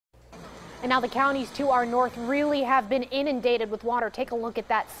And now the counties to our north really have been inundated with water. Take a look at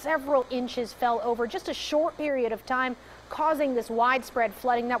that. Several inches fell over just a short period of time, causing this widespread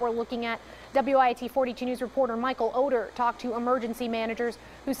flooding that we're looking at. WIAT 42 News reporter Michael Oder talked to emergency managers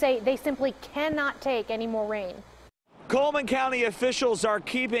who say they simply cannot take any more rain. Cullman County officials are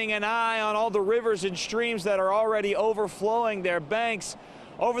keeping an eye on all the rivers and streams that are already overflowing their banks.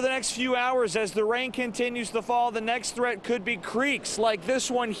 Over the next few hours, as the rain continues to fall, the next threat could be creeks like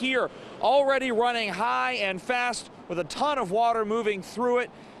this one here, already running high and fast with a ton of water moving through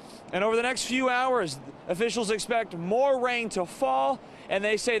it. And over the next few hours, officials expect more rain to fall, and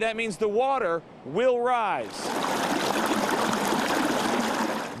they say that means the water will rise.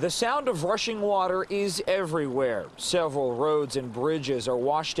 The sound of rushing water is everywhere. Several roads and bridges are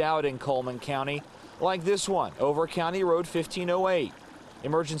washed out in Cullman County, like this one over County Road 1508.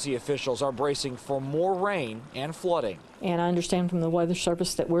 Emergency officials are bracing for more rain and flooding. And I understand from the Weather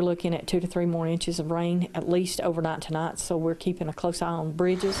Service that we're looking at 2 to 3 more inches of rain at least overnight tonight, so we're keeping a close eye on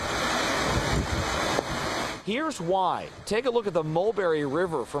bridges. Here's why. Take a look at the Mulberry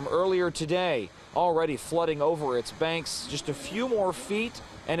River from earlier today, already flooding over its banks. Just a few more feet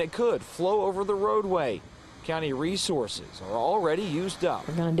and it could flow over the roadway. County resources are already used up.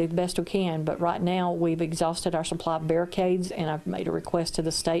 We're going to do the best we can, but right now we've exhausted our supply of barricades, and I've made a request to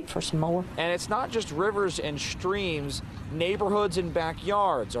the state for some more. And it's not just rivers and streams. Neighborhoods and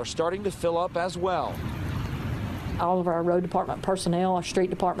backyards are starting to fill up as well. All of our road department personnel, our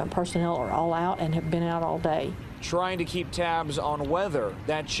street department personnel are all out and have been out all day. Trying to keep tabs on weather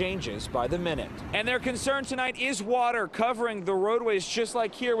that changes by the minute. And their concern tonight is water covering the roadways, just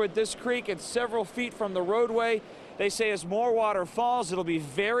like here with this creek. It's several feet from the roadway. They say as more water falls, it'll be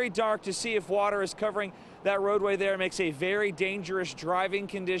very dark to see if water is covering that roadway there. It makes a very dangerous driving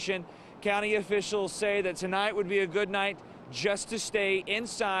condition. County officials say that tonight would be a good night just to stay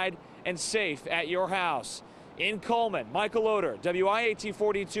inside and safe at your house. In Cullman, Michael Oder, WIAT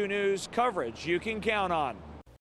 42 News, coverage you can count on.